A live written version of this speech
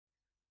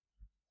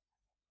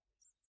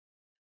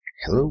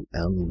Hello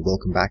and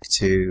welcome back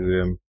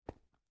to,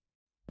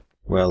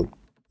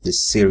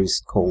 this series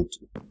called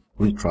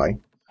Retry,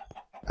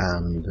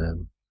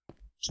 and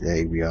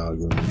today we are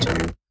going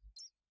to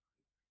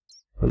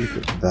look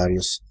at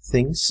various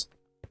things.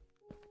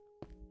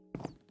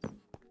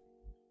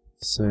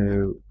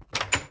 So,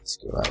 let's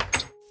go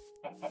out.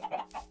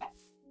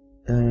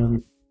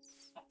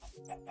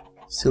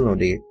 Still no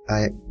idea.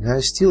 I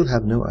still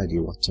have no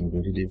idea what I'm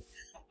going to do.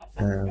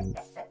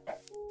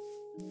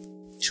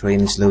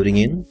 Train is loading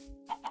in.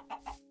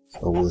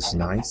 Always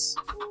nice.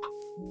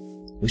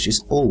 Which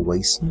is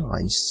always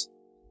nice.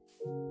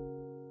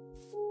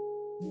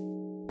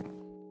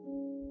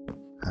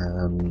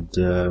 And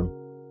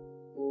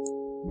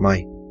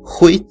my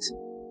wheat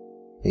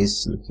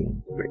is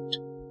looking great.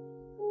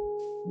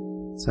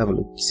 Let's have a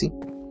look. See,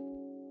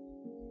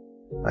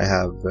 I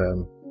have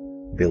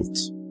built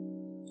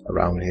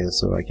around here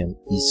so I can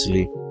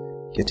easily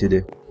get to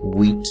the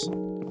wheat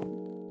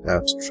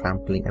without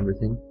trampling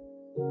everything.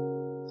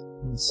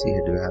 Let's see,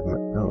 here do I have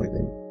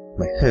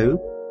my hoe,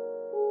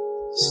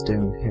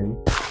 stone hoe.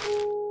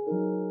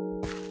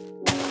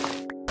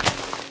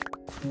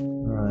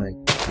 I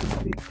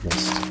could be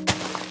blessed.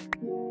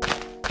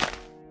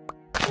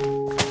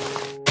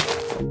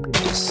 Look at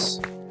this.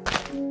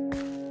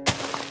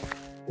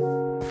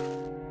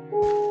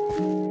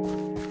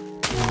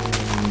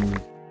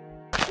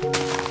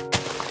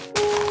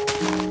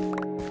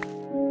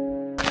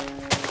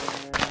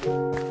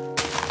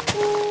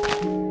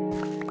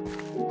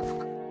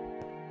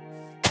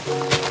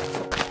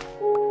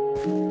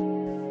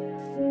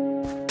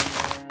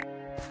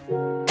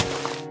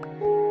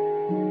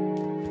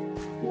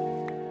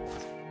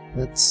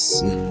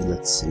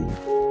 Let's see.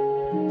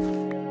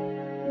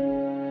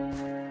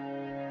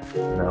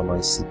 Now my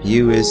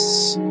CPU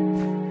is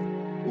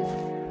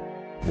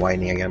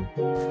whining again.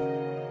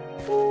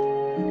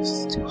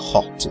 It's too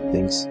hot, it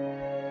thinks.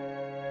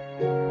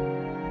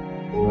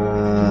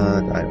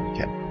 But I don't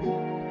care.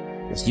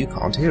 Because you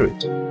can't hear it.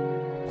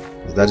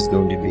 Because that is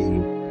going to be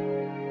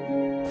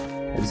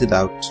edited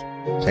out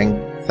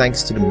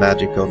thanks to the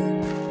magic of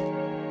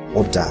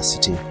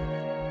Audacity.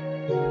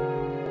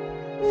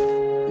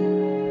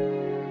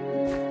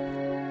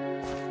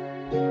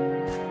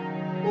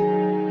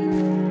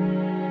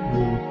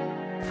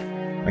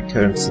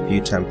 Current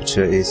CPU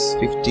temperature is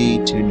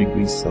 52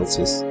 degrees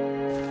Celsius,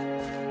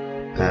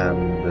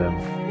 and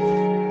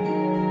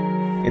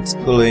it's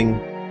pulling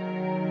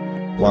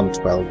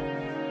 112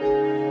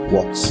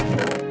 watts. I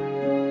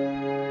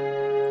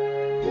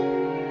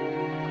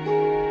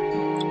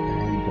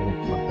don't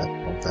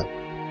want that.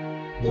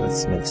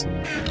 Let's make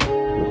some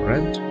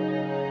bread.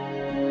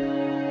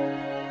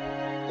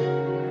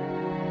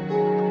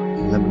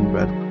 Lemon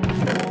bread.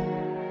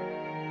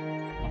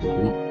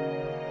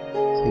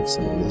 Take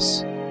some of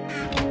this.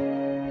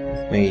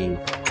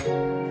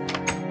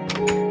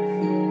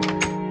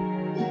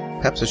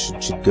 Perhaps I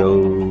should go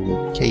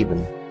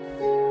caving.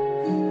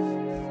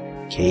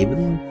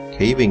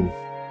 Caving.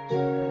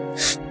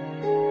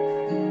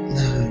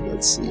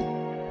 Let's see.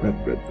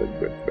 Bread.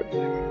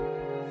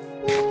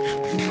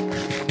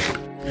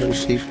 No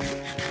sheep.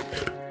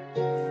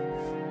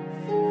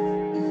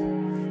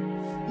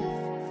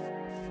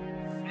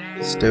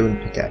 Stone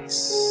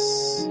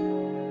pickaxe.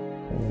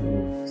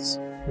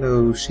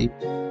 No sheep.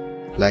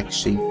 Black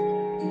sheep.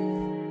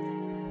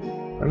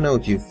 I don't know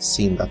if you've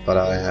seen that, but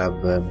I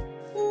have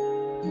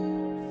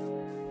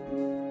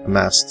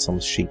amassed some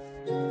sheep.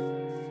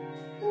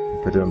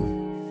 Put them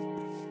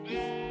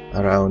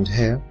around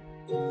here.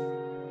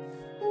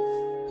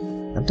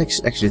 I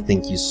actually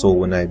think you saw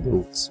when I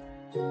built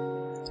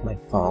my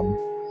farm.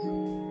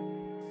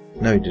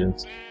 No, you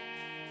didn't.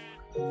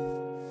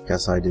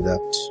 Because I did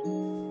that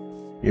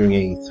during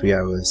a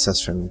 3-hour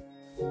session,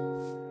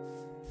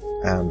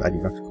 and I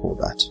did not record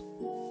that.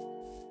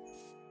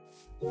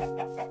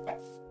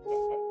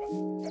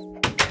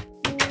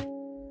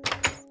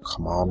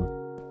 Come on.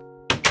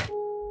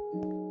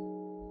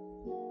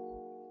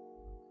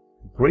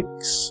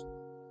 Bricks.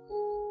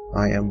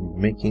 I am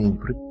making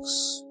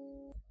bricks.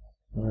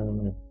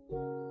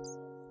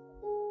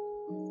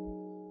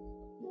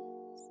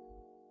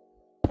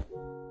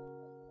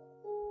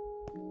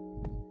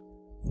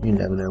 You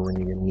never know when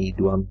you're gonna need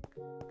one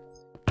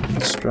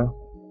extra.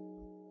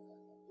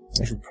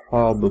 I should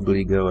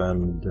probably go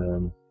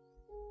and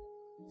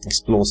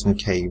explore some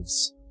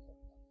caves.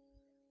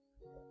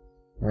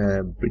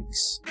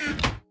 Bricks.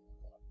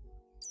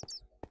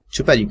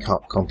 Too bad you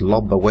can't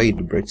lob away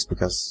the bricks,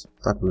 because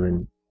that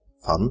would be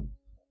fun.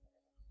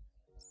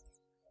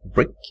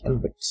 Brick and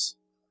bricks.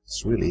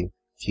 It's really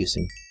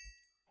confusing.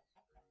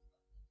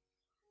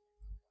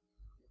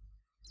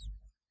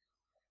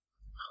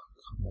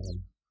 Come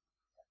on.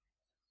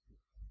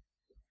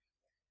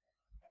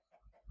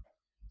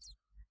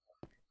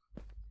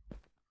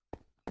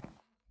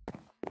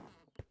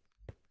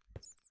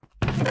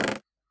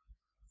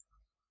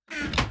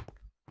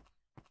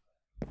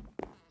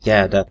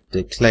 Yeah,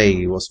 the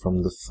clay was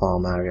from the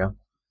farm area.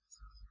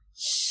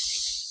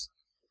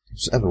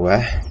 It's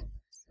everywhere.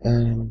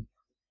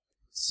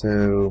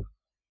 So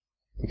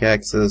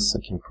pickaxes.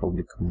 I can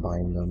probably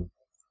combine them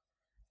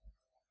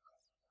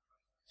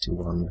to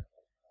one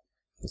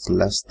with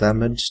less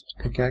damaged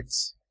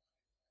pickaxe.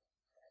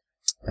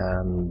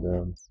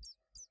 And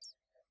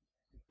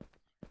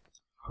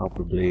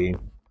probably,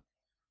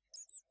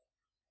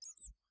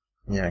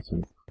 yeah, I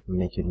can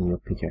make a new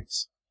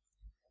pickaxe.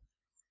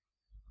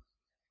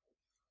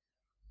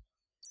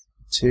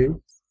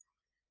 2.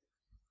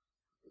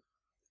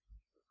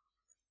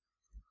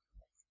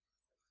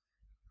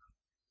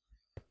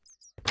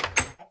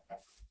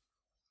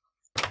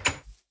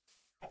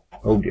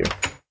 Oh dear,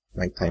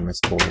 nighttime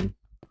has fallen.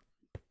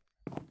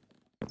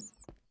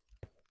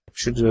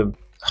 Should have.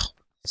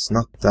 It's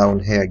not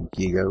down here,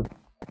 Gigo.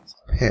 It's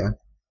up here.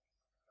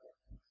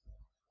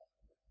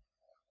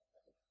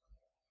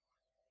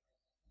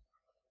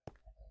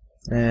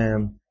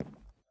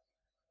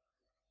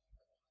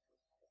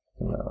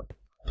 Well,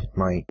 put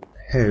my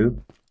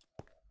hoe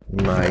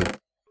in my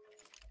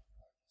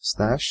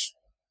stash.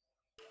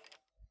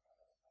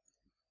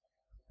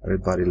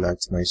 Everybody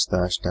likes my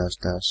stash, dash,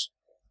 dash.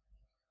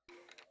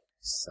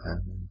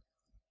 Salmon,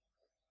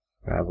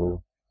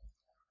 gravel,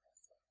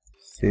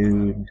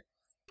 food,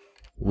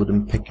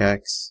 wooden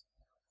pickaxe.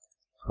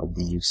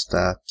 Probably use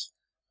that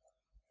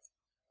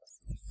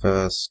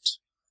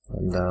first,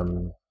 and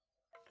then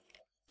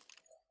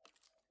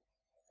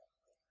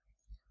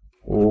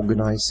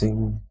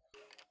organizing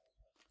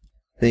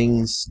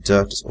things.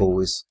 Dirt is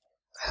always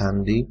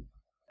handy.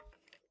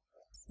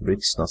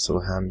 Bricks not so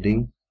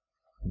handy.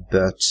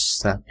 Birch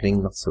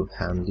sapling not so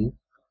handy.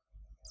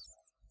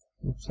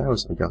 What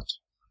flowers we got?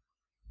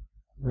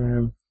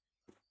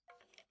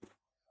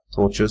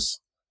 Torches.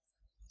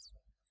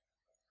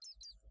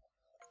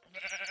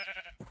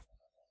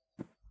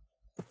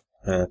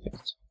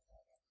 Perfect.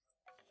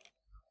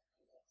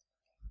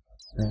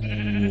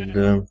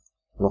 And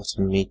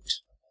rotten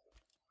meat.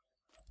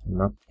 I'm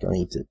not gonna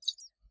eat it.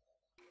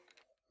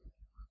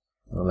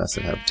 Unless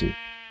I have to.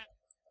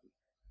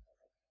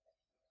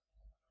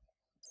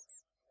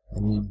 I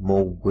need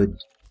more wood.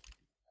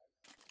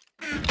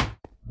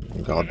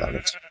 God damn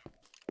it.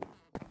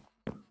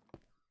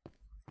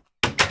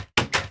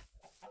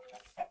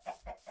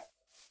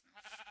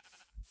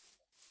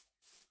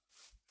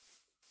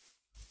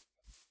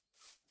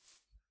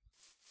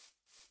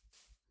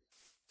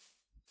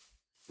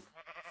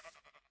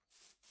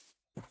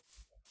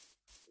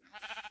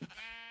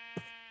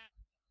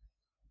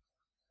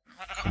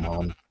 Come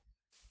on.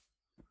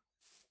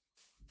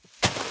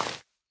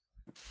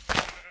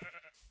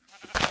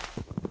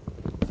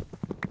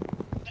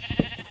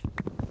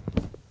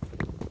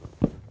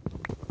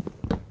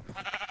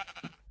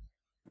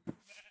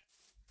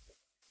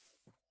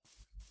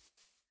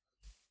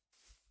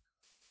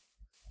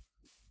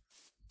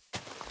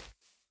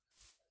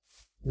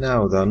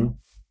 Now then,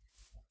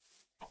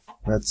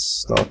 let's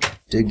start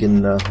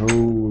digging a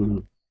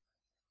hole.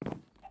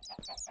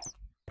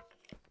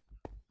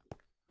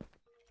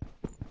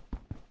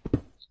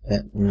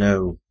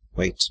 No,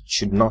 wait,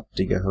 should not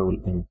dig a hole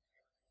in.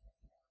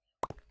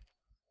 I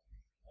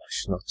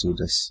should not do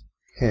this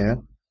here,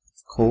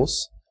 of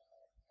course.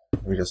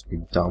 We'll just be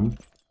dumb.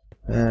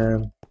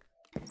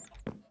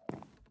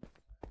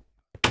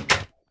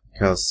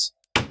 Because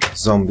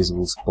zombies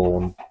will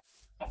spawn.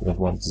 We don't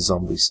want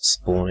zombies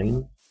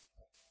spawning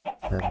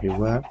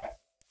everywhere.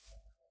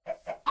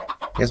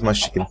 Here's my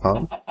chicken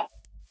farm.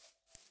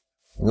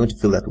 I'm going to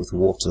fill that with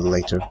water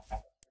later.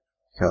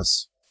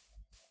 Because,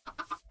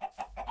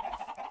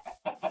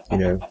 you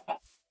know,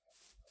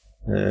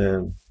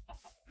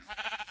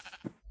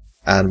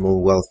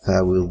 animal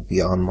welfare will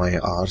be on my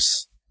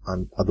arse,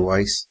 and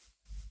otherwise.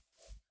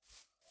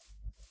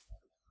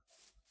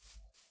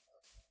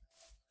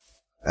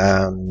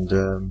 And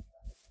I'm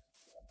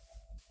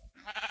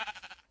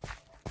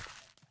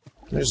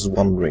just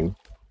wondering,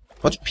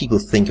 what do people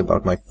think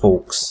about my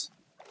folks'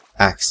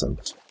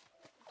 accent?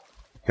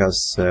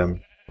 Because I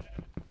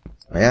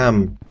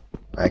am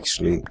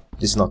actually,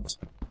 this is not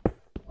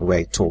the way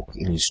I talk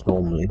English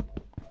normally.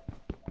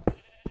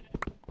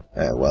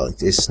 Well,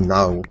 it is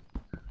now,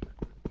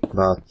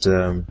 but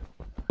no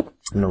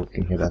one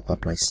can hear that,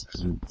 but my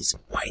CPU is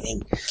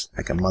whining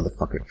like a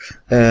motherfucker.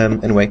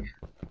 Anyway,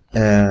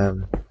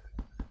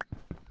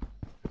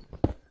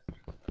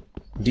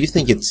 do you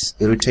think it's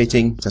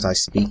irritating that I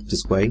speak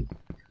this way?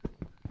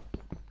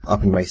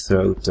 Up in my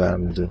throat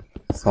and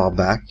far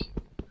back?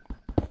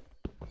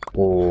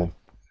 Or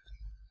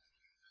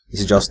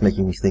is it just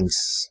making me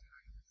things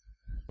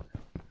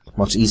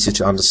much easier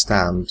to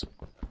understand?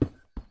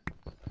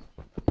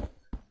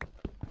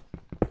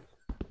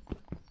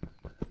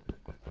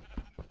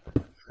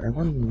 I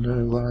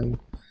wonder why.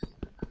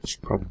 I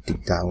should probably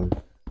dig down.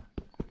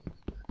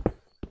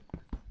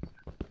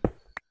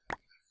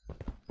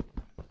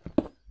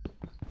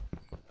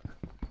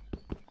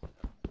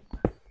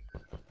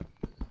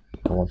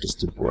 I want this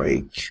to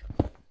break.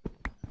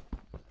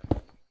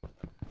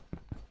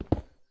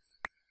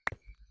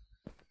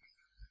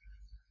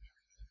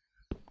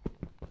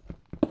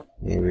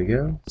 Here we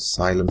go.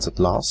 Silence at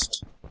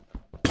last.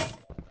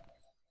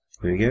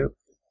 Here we go.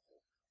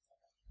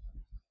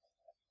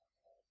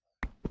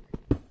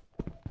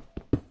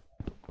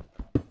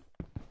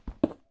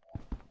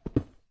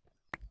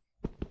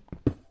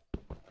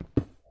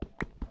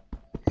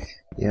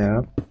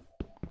 Yeah.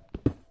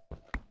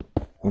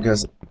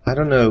 Because, I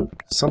don't know,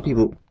 some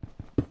people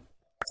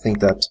think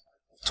that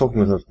talking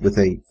with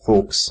a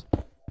folks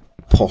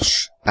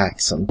posh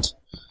accent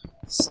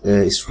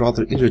is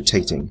rather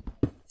irritating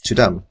to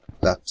them,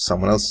 that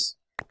someone else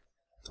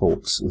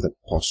talks with a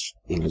posh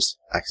English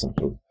accent.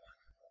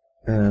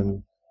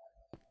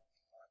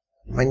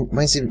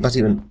 Mine's not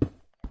even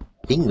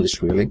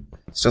English, really.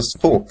 It's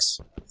just folks.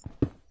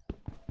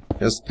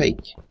 Just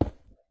fake.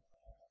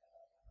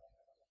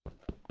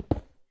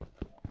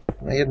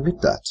 I admit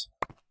that.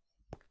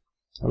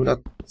 I would not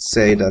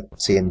say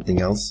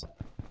anything else.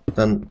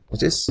 Then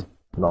it is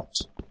not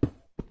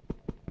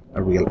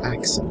a real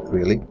accent,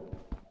 really.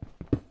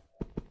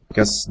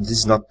 Because this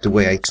is not the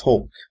way I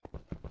talk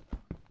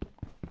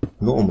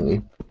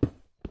normally.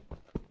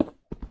 I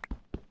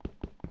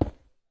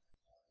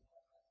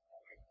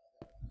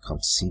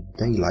can't see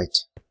daylight.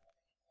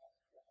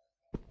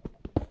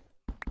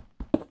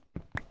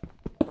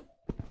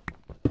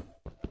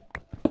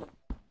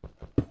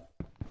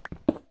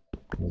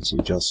 Let's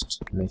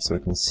just make so I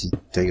can see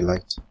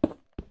daylight.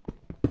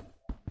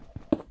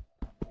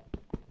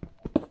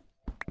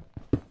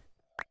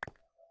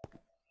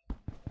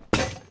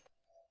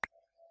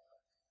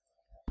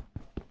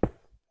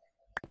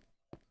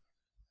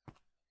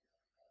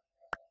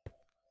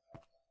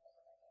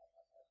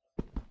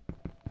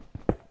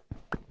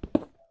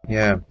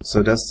 Yeah,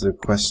 so that's the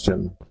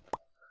question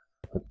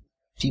that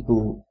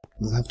people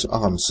will have to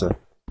answer.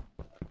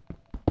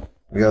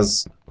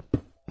 Because,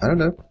 I don't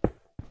know.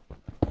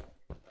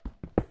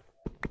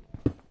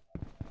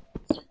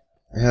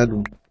 I had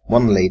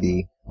one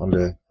lady on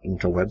the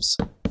interwebs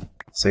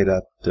say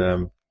that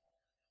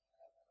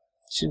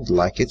she didn't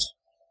like it.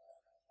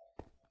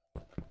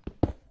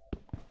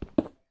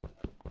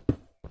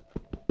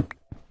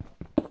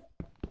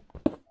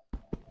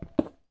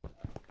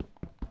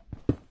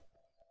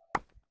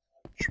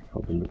 Should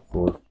probably look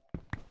for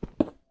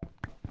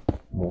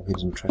more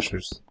hidden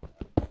treasures.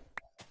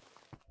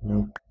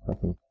 No,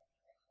 nothing.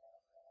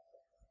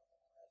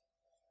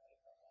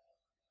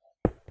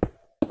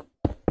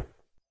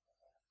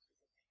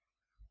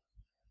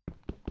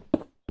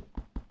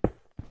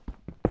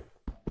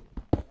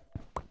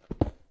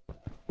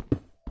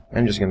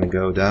 I'm just gonna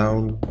go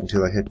down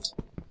until I hit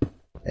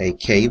a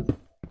cave,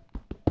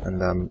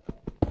 and I'm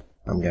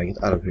gonna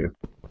get out of here.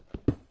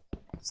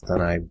 So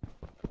then I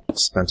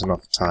spent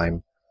enough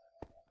time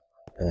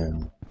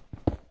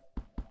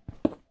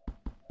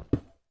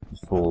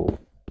before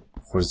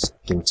it's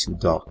getting too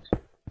dark.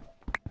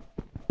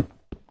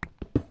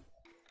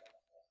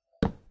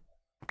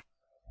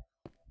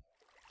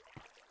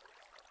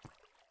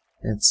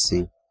 Let's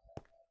see.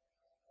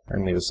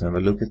 I'm gonna just have a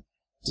look at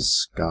the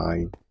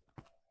sky.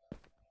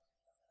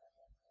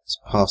 It's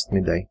past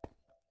midday.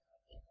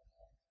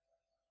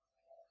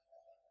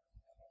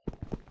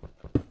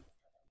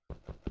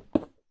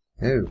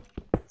 Oh,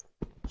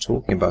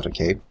 talking about a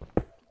cave.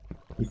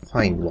 We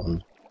find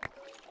one.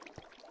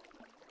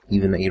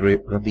 Even a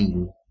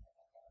ravine.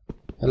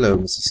 Hello,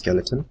 Mr.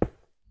 Skeleton.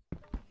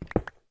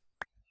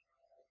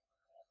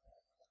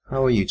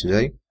 How are you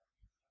today?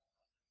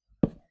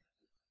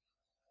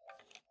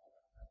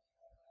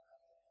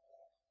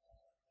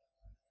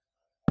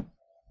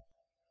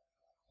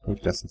 He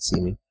doesn't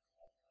see me.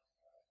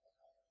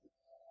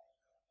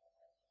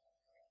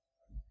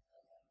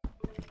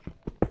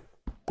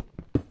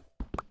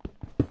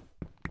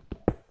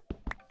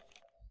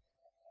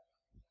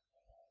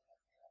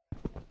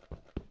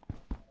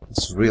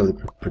 It's really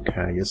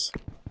precarious.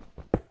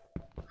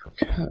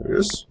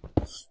 Precarious?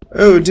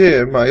 Oh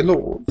dear, my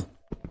lord.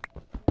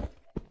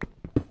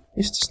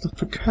 Is this not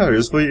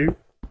precarious for you?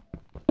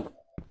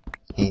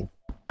 He.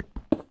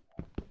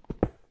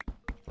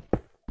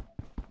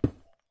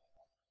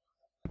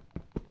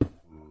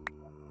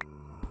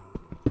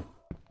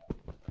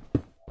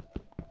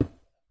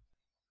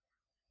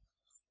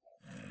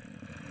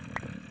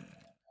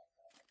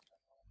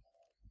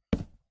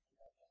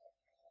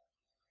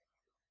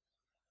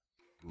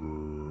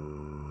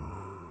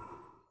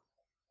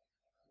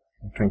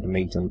 I'm trying to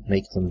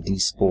make them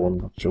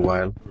despawn after a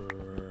while.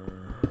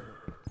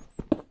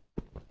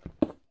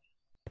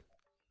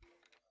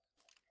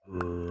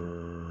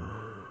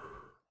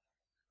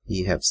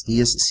 He has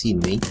seen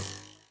me.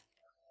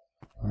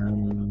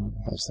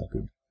 That's not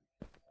good.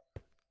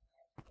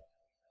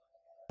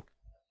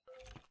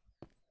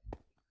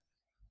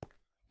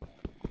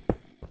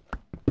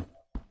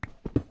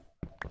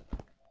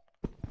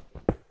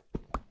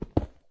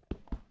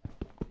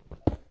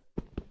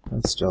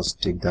 Let's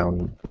just dig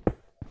down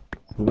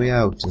the way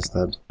out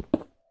instead.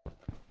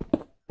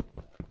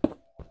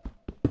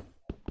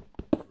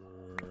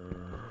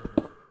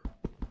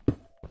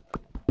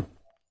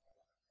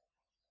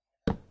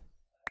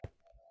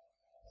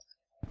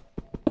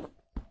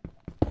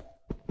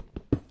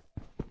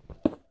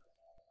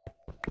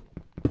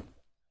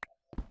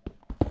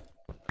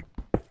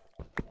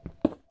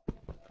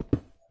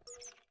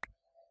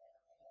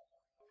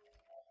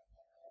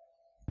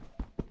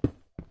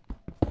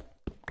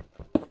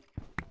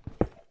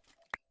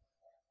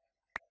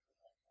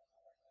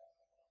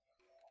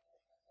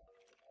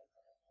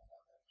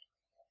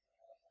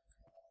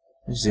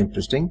 This is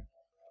interesting.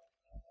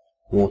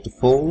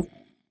 Waterfall.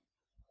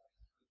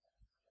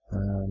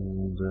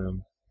 And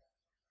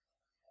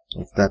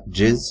what's that?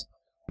 Jizz?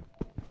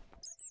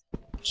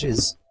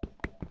 Jizz?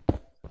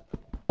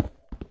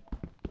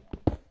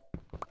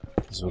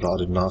 It's a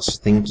rather nasty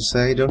thing to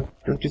say,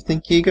 don't you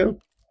think, Ego?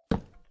 I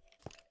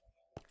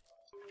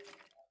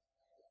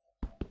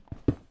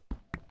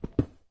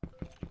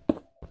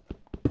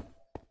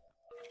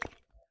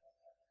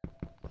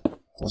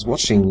was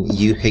watching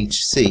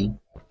UHC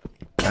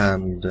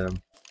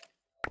and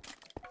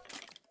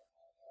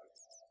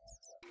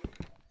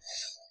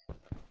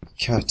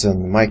Kat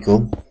and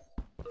Michael,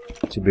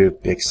 to be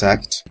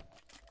exact,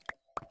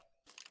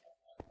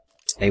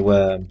 they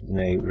were in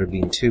a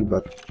ravine too,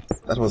 but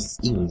that was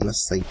even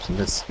less safe than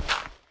this.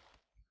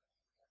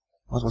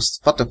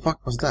 What the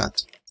fuck was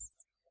that?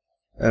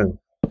 Oh,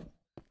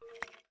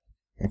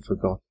 I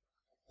forgot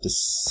the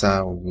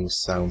sound, new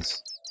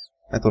sounds.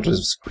 I thought it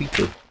was a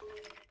creeper.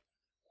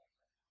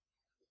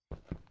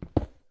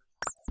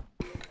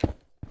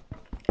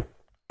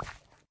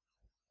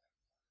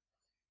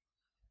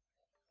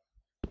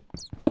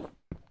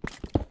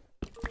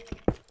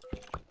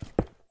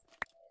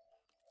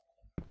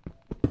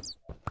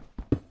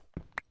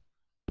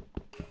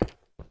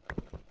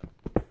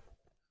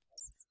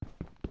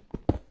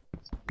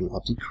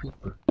 Bloody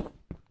creeper.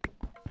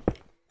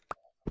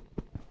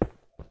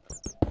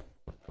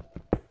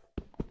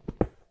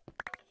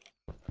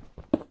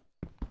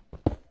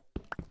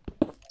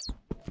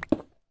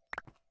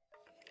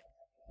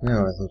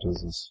 No, I thought it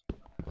was this.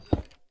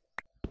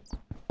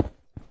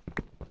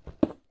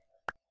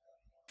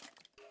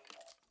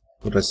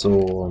 But I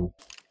saw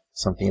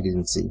something I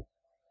didn't see.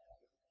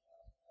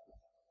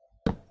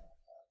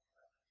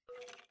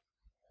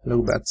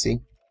 Hello,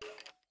 Batsy.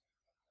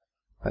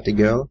 Batty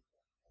girl.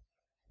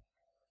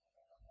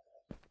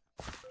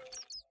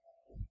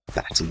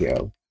 Batty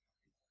girl.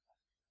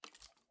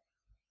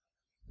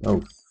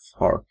 Oh,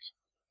 fuck.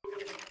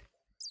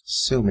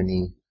 So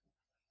many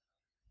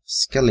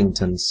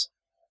skeletons.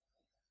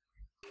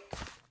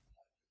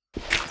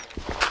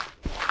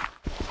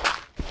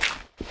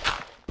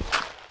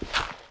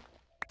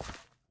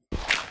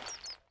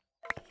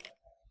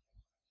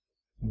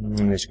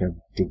 I'm just gonna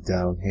dig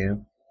down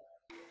here.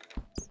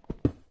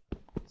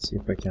 See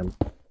if I can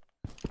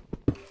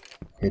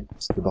hit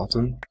the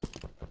bottom.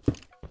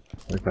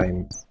 Or if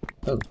I'm...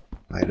 Oh,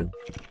 iron.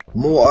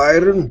 More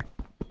iron!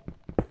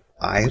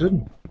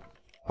 Iron?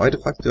 Why the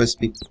fuck do I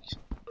speak...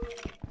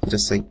 Did I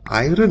say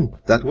iron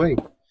that way?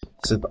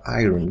 Instead of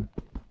iron.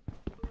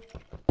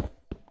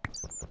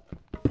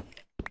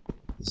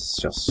 It's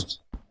just...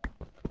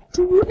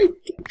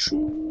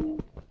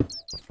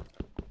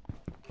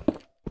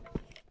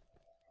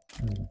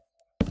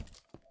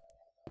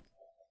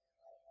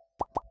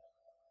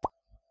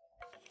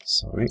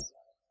 Sorry.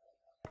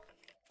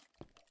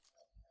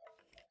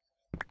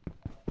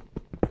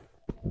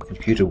 The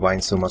computer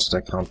whines so much that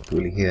I can't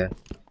really hear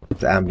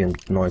the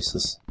ambient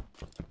noises.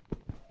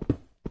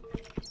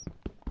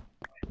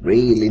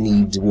 Really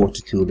need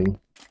water cooling.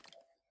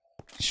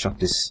 Shut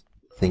this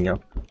thing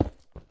up.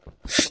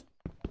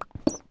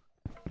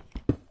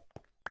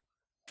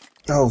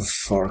 Oh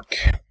fuck.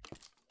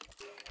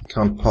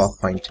 Can't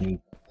pathfind to me,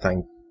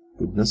 thank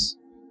goodness.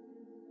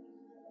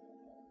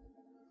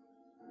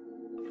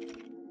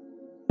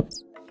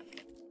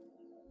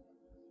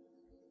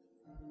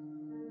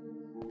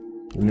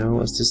 You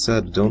know, as they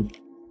said, don't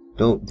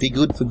be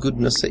good for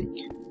goodness sake.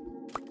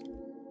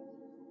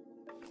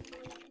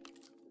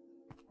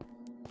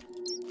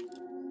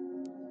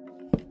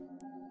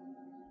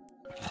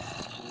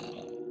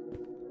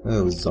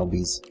 Oh,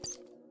 zombies.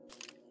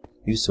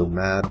 You so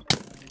mad.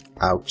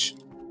 Ouch.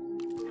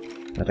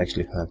 That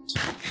actually hurt.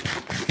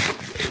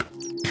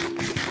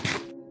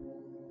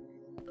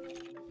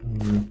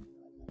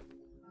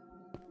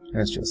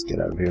 Let's just get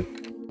out of here.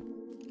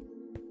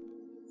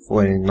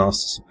 Before any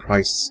nasty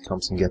surprise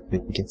comes and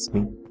gets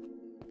me.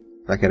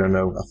 Like, I don't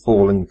know, a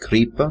fallen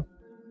creeper?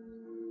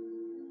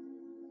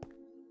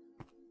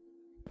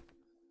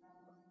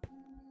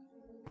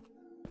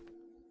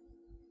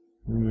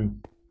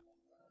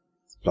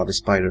 Bloody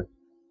spider.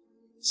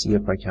 See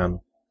if I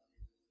can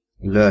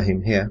lure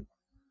him here.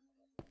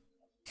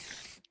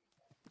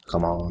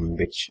 Come on,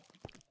 bitch.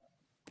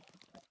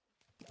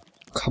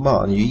 Come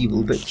on, you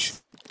evil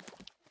bitch.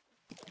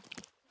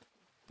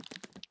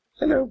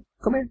 Hello,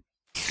 come here.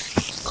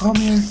 Come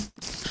here.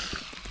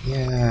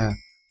 Yeah.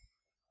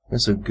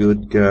 That's a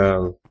good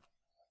girl.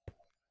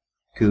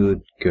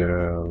 Good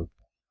girl.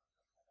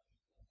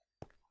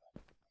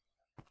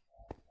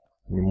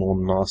 Any more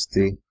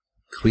nasty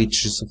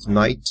creatures of the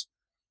night?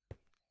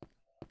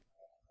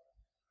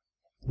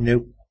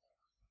 Nope.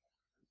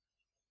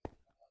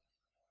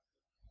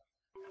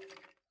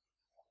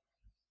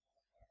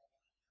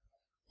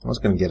 I was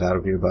gonna get out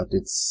of here, but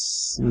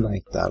it's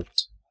night out.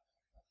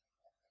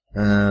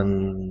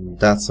 And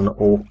that's an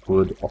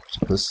awkward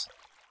octopus.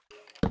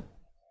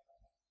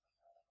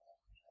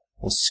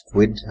 Or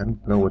squid, I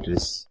don't know what it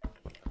is.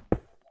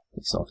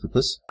 It's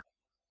octopus.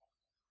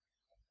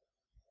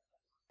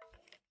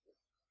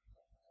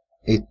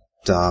 It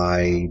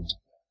died.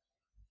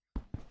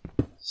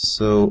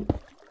 So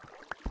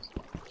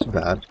too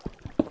bad.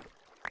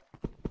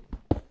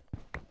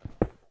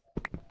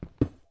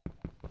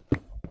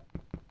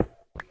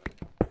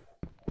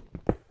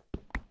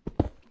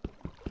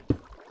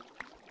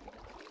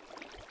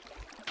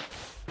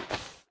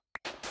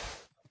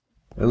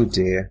 Oh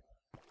dear.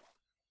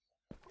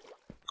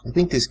 I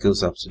think this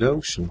goes up to the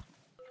ocean.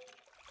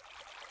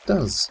 It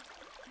does.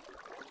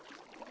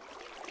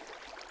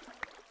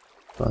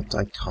 But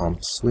I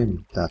can't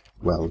swim that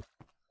well.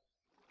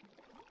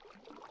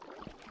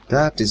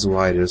 That is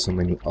why there are so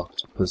many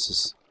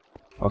octopuses.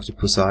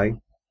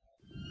 Octopusi.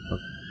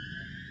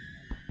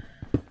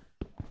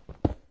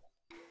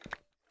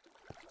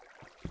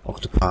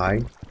 Octopi.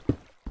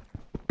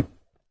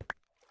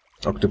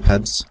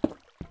 Octopeds.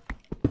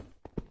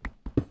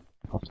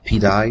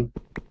 Octopedi.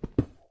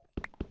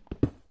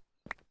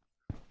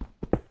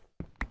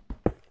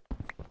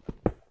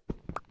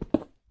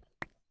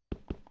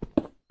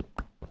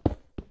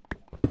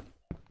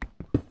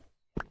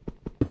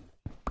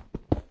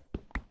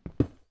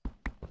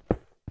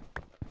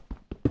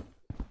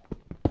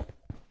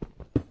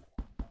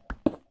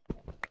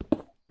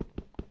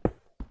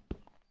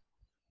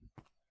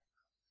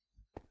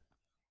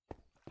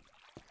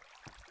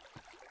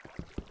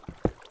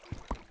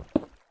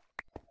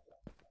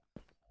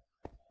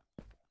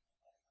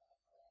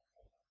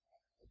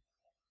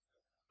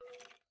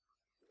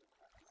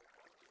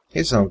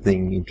 Here's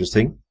something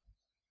interesting.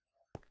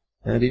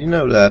 Did you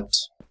know that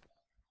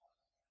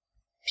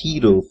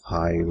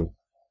pedophile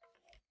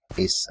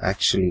is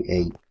actually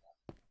a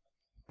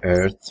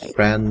Earth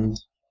friend?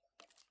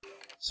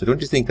 So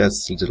don't you think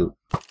that's a little...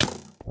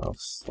 oh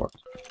fuck.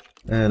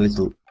 A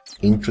little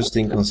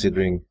interesting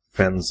considering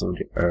friends of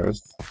the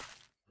Earth?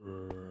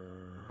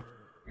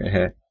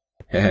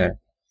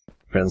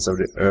 Friends of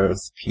the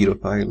Earth,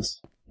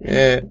 pedophiles.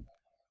 Yeah.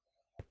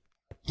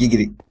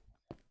 Giggity.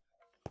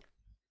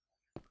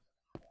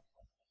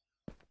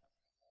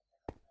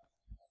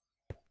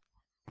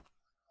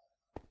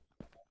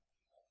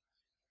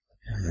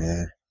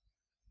 Yeah.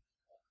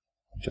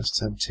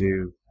 Just have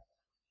to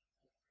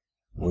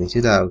wait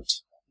it out.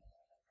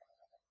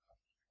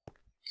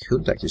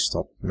 Could actually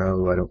stop.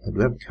 No, I don't. I do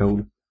have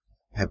coal.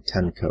 I have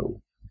 10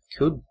 coal.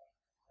 Could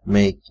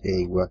make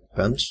a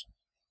workbench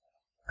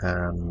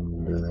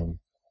and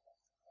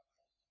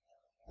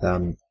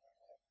then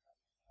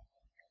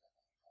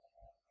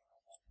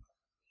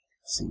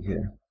let's see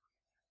here.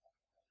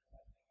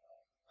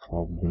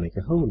 Probably make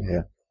a hole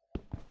here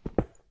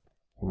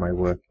for my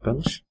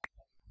workbench.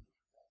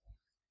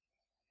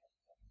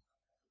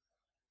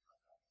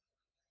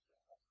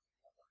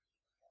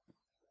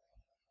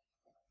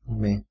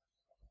 Me.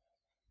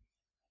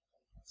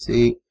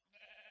 See.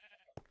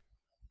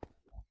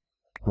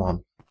 Come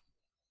on.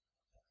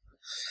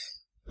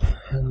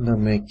 And I'll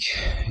make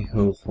a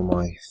hole for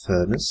my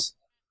furnace.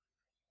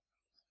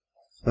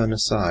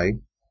 Furnace.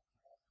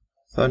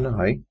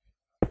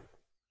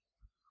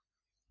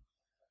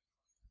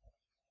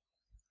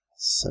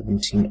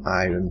 17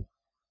 iron.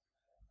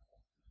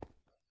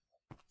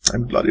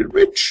 I'm bloody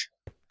rich.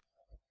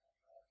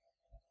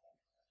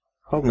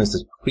 Problem is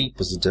that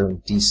creepers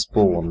don't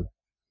despawn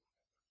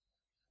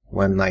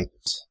when the night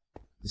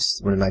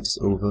is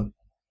over.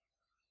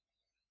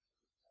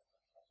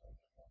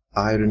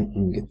 Iron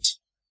ingot.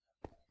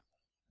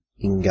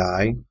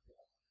 Ingai.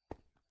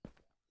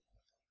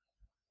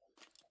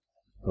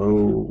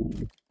 Oh.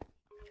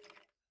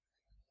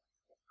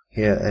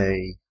 Here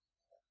a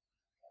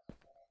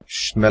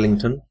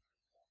Schmellington.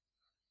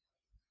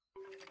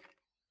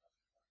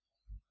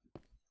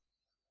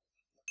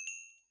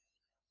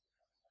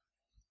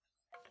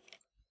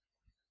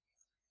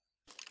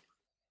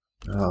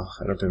 Oh,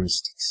 I don't have any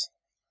sticks.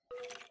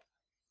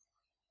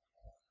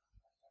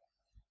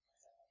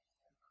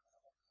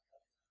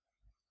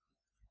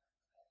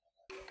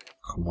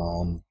 Come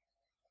on.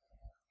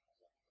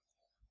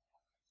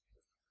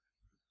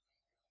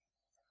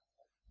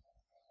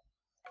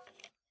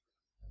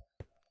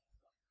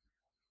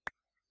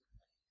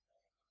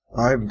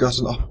 I've got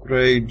an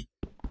upgrade.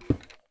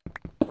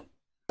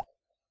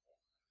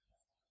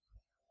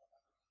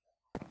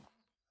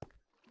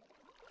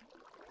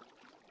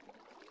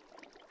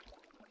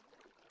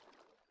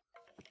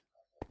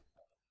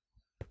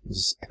 This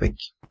is epic.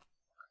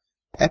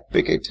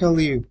 Epic, I tell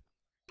you.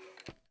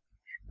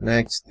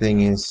 Next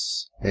thing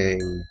is a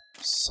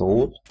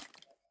sword.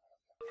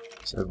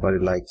 So everybody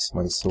likes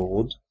my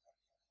sword.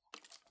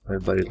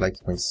 Everybody likes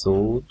my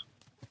sword.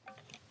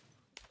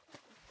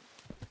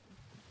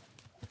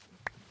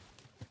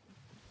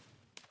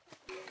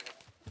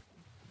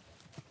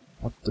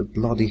 What the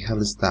bloody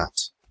hell is that?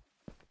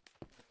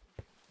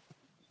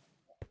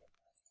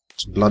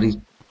 It's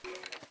bloody...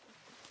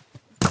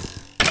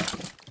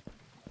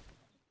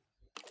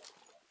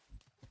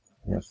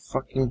 yeah,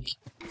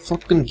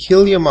 fucking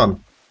kill you,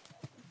 man.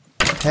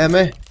 Hear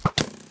me?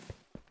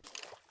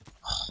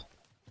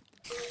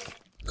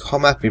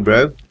 Come at me,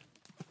 bro.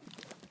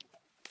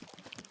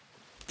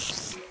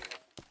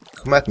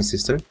 Come at me,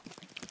 sister.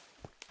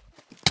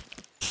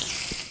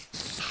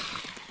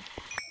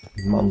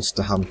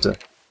 Monster Hunter.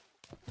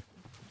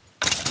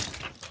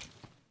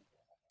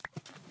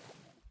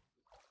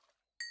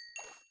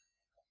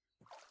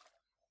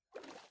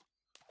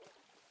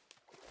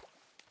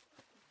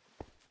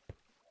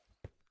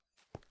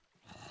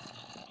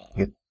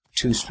 Get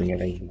 2 string, I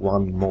need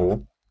 1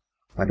 more.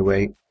 By the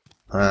way,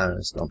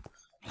 it's gone.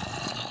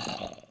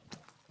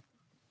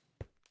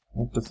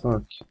 What the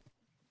fuck?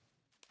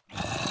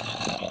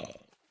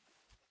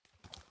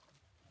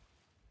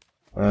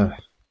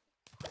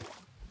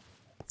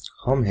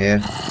 Come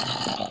here.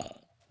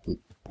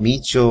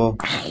 Meet your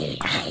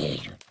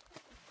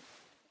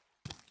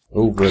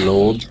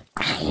overlord.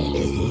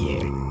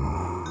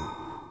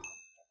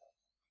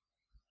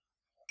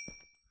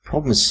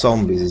 Problem with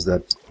zombies is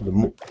that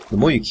the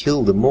more you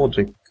kill, the more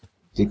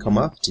they come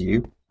after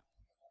you.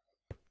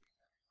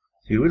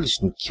 You really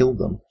shouldn't kill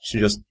them. You should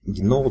just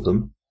ignore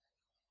them.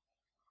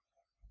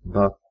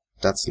 But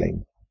that's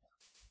lame.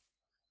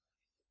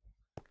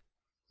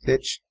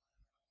 Glitch.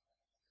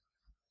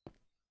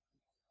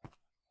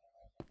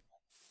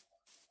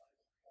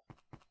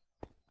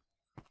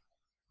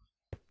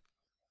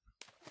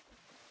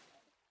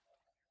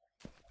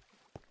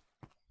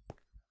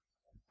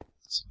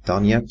 Is it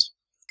done yet?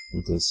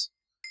 It is.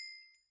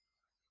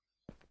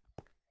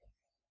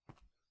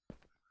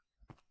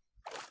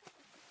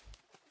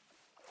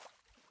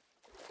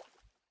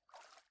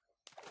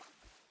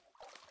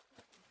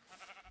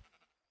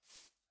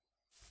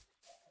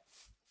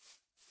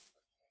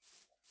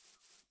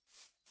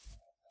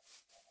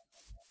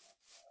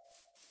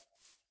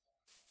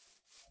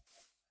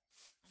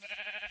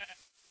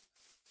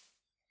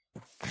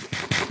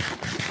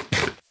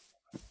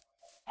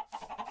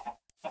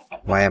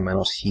 Why am I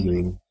not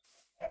healing?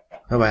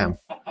 Oh, I am.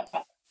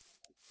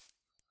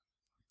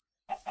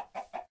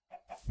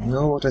 You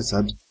know what I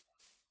said?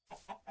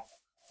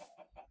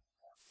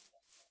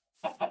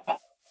 I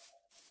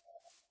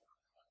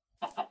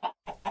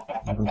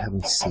don't have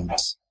any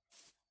seeds.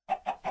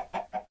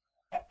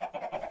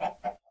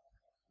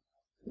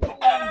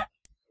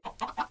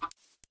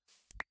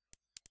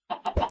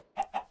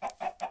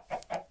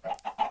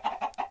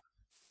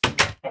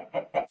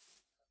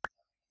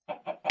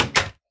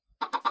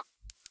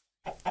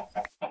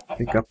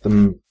 Pick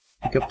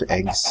up the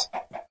eggs,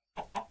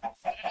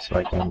 so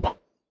I can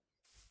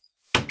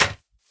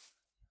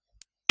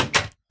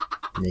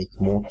make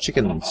more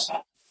chickens.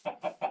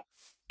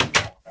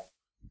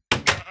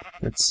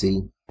 Let's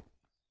see.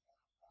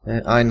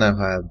 I now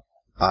have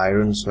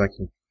iron, so I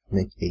can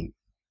make a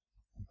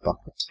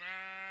bucket.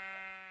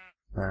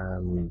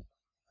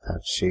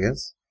 Have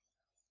shears.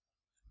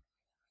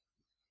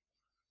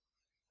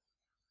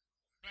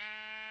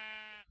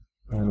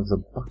 And with the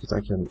bucket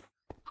I can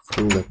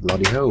fill that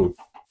bloody hole.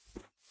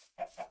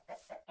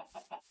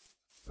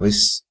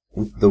 With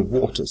the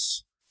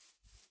waters.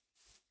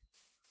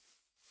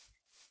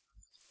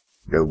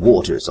 The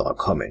waters are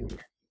coming.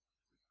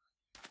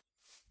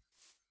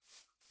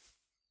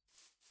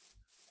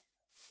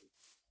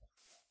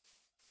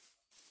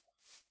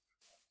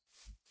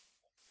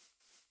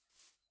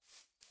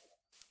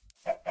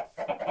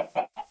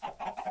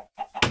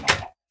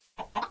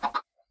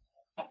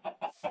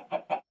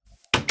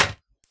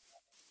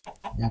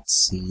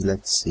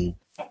 Let's see.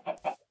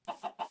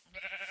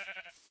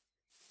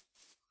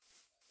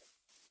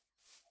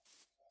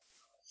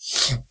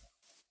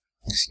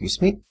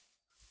 Excuse me.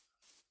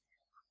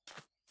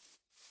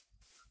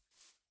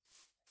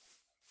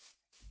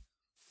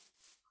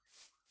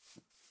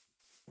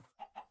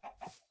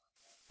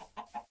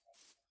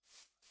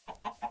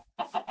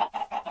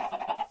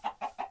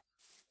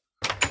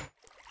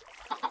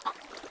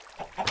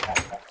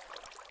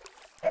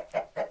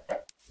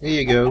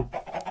 Here you go.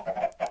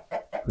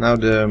 Now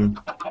now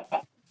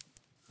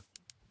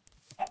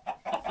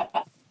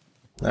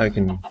I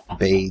can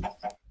bathe.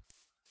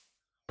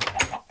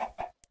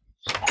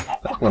 I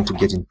don't want to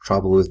get in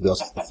trouble with the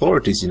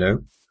authorities, you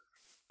know.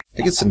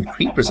 They get some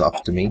creepers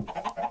after me.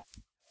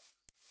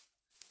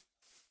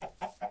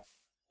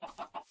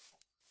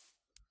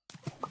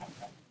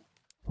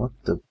 What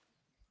the?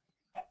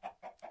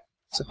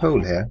 It's a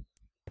hole here.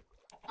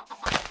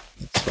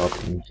 That's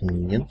rather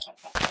inconvenient.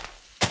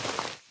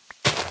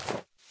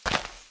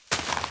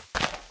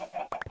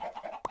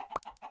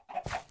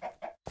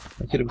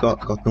 I could have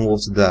gotten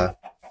water there.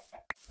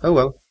 Oh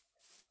well.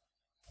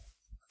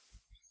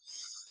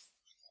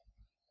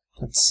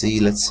 Let's see.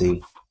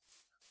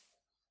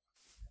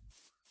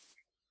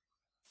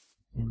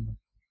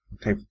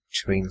 What type of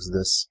train is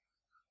this?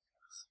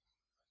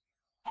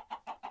 I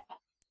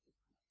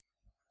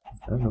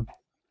don't know.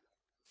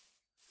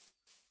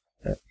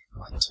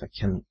 What? I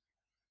can...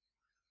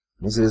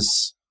 This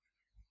is...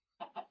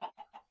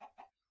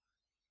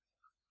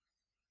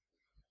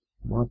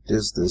 What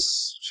is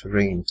this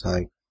terrain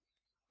type?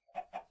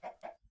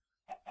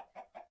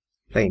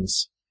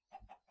 Plains.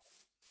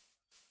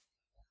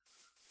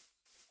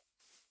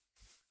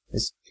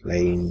 It's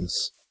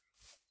plains.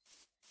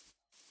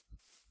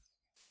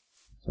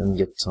 Can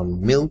get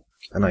some milk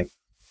and I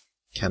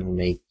can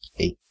make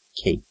a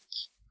cake.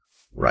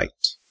 Right.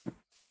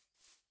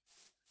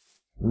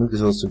 Milk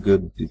is also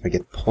good if I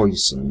get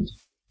poisoned.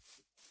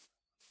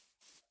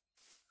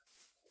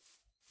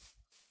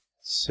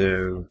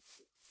 So,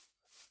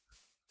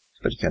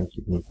 but you can't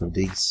keep milk of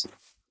these.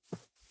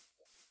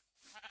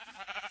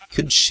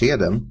 Could share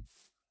them.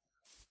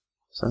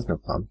 So that's no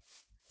fun.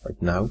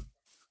 Right now.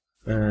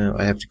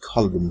 I have to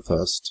color them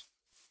first.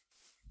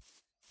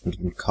 In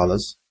different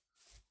colors.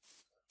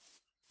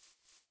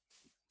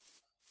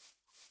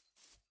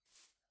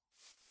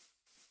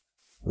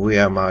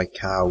 Where are my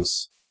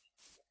cows?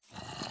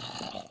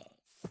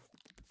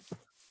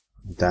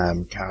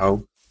 Damn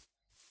cow.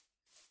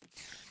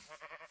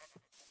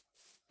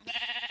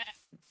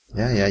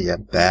 Yeah,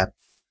 bad.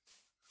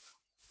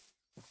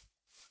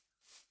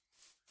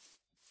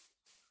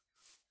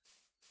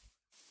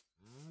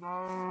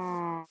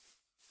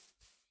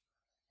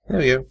 There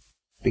we go.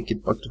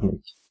 Big bucket of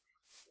milk.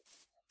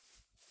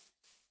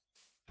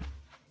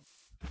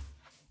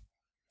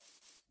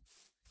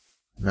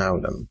 Now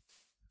then.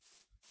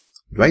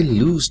 Do I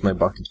lose my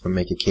bucket if I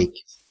make a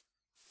cake?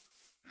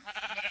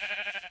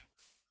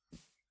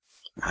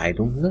 I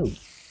don't know.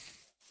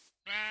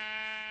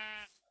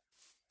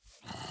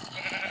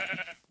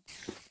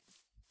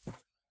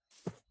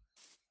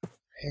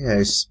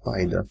 Hey,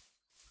 spider.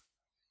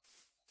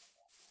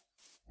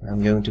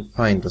 I'm going to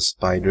find the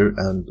spider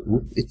and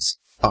whoop, it's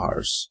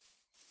ours.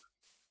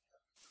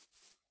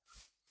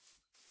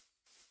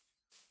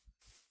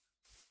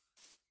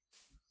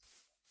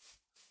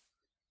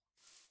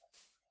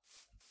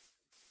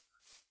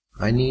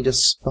 I need a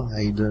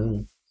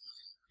spider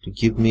to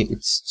give me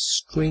its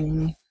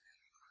string.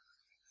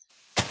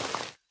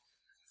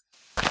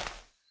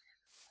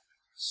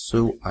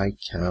 So I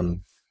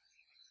can...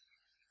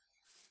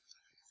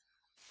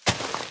 I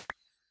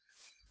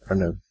don't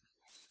know.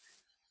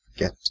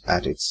 Get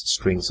at its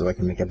string so I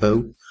can make a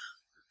bow.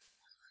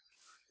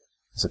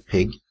 It's a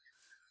pig.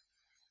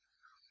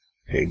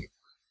 Pig.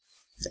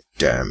 That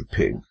damn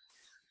pig.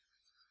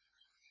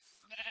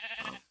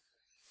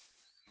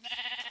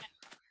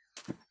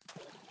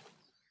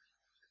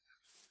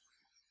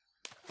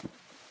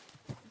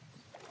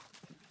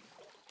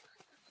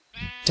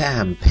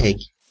 Damn pig.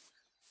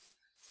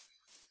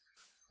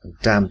 The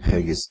damn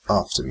pig is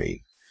after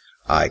me.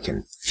 I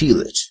can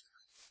feel it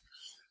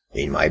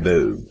in my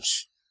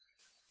bones.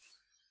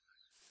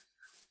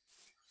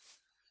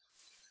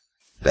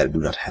 That I do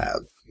not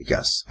have,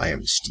 because I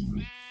am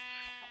steam.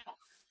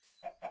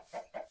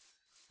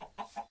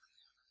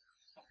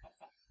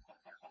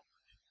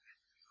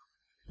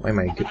 Why am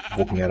I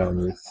walking around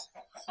with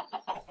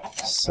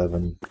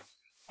 7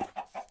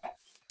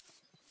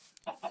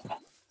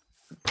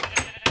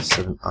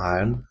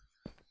 iron?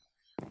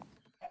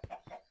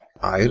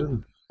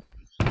 Iron?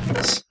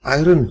 It's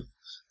iron!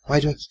 Why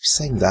do I keep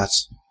saying that?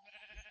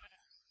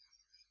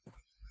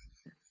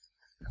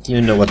 I don't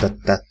even know what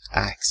that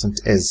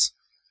accent is.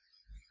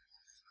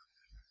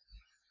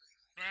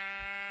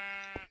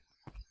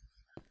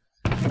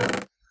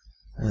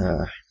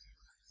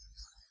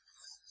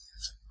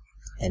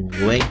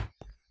 Anyway,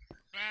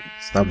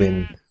 it's now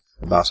been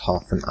about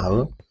half an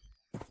hour,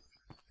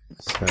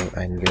 so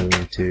I'm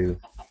going to...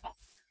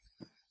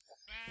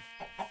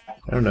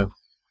 I don't know.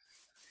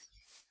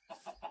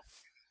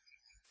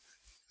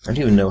 I don't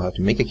even know how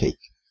to make a cake.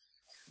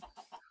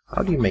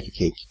 How do you make a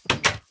cake?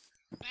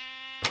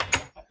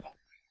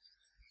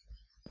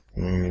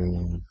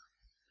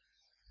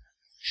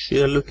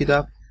 Should I look it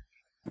up?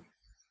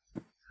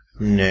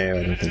 No,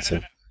 I don't think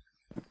so.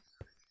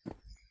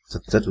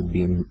 That would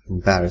be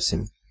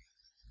embarrassing.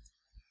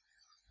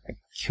 I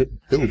could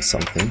build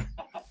something.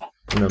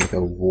 You know, like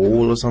a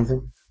wall or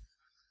something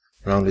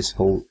around this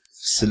whole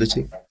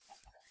facility.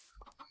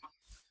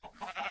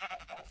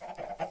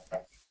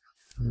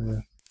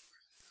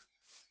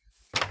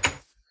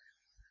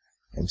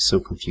 I'm so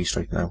confused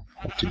right now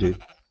what to do.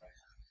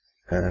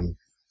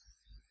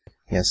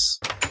 Yes,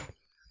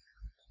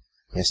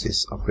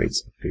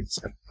 upgrades.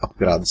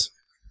 Upgrades.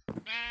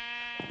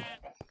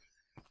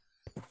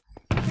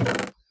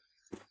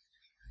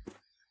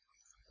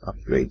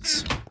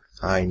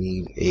 I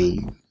need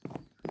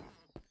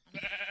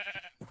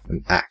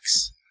an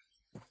axe.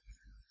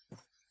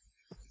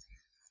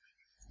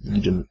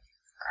 Need an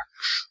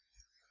axe.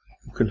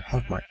 You can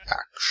have my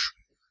axe.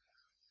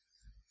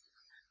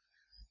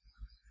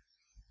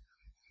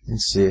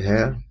 Let's see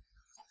here.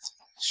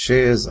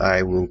 Shears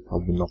I will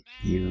probably not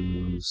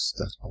use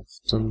that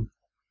often.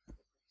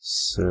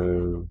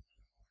 So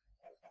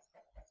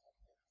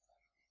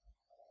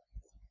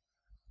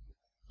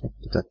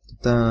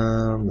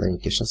then you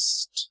can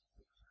just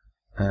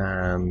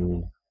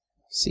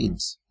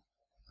seeds.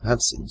 I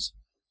have seeds.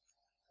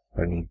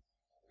 Only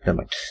never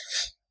mind.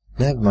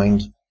 Never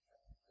mind.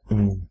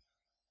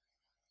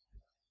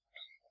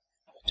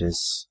 It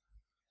is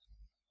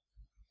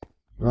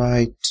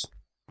right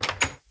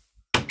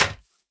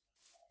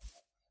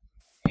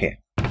here.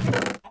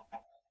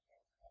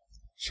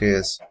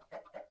 Cheers.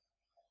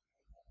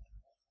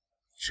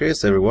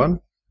 Cheers, everyone.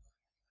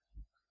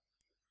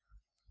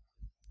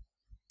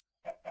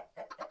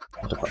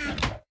 What the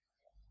fuck?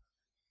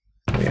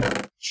 Oh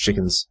yeah,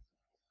 chickens.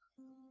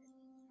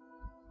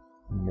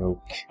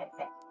 milk,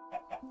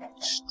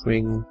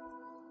 string.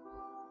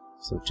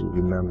 So to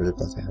remember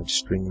that I have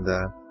string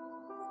there.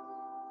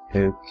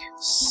 Oak,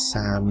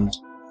 sand.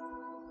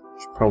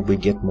 Should probably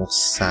get more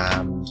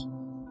sand.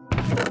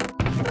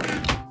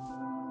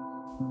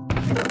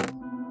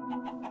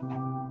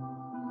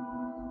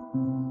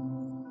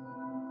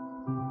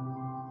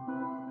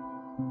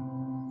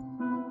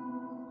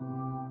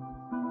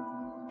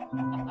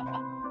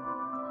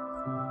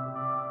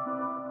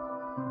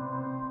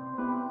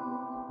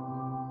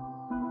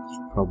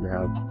 Should probably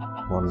have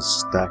one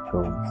stack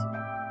of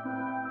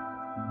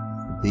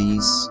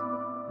these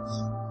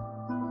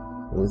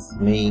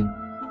with me.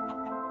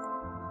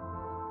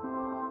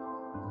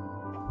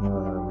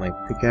 My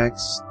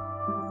pickaxe,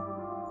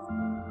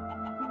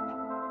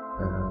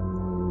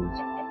 and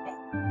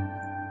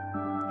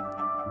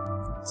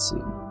let's see,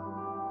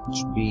 it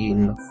should be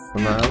enough for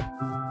now.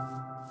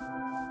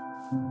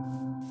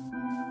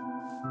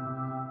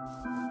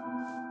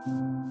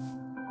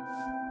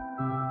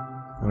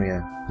 Oh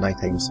yeah,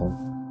 nighttime song.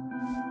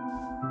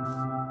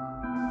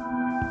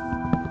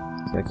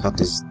 So I cut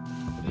this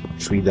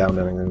tree down,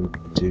 and I'm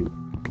going to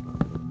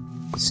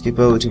skip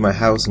over to my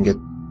house and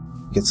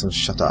get some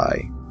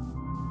shut-eye.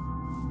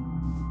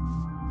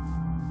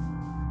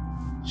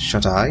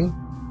 Shut-eye?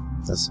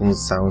 That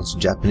sounds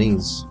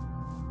Japanese.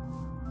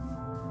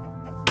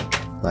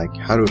 Like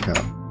Haruka.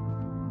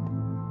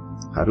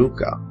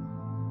 Haruka.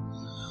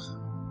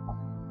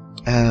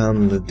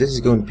 And this is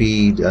going to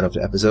be the end of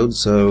the episode,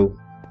 so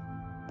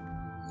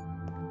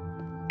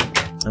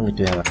I'm going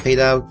to have a fade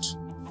out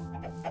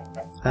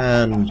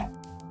and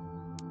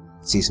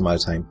see you some other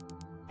time.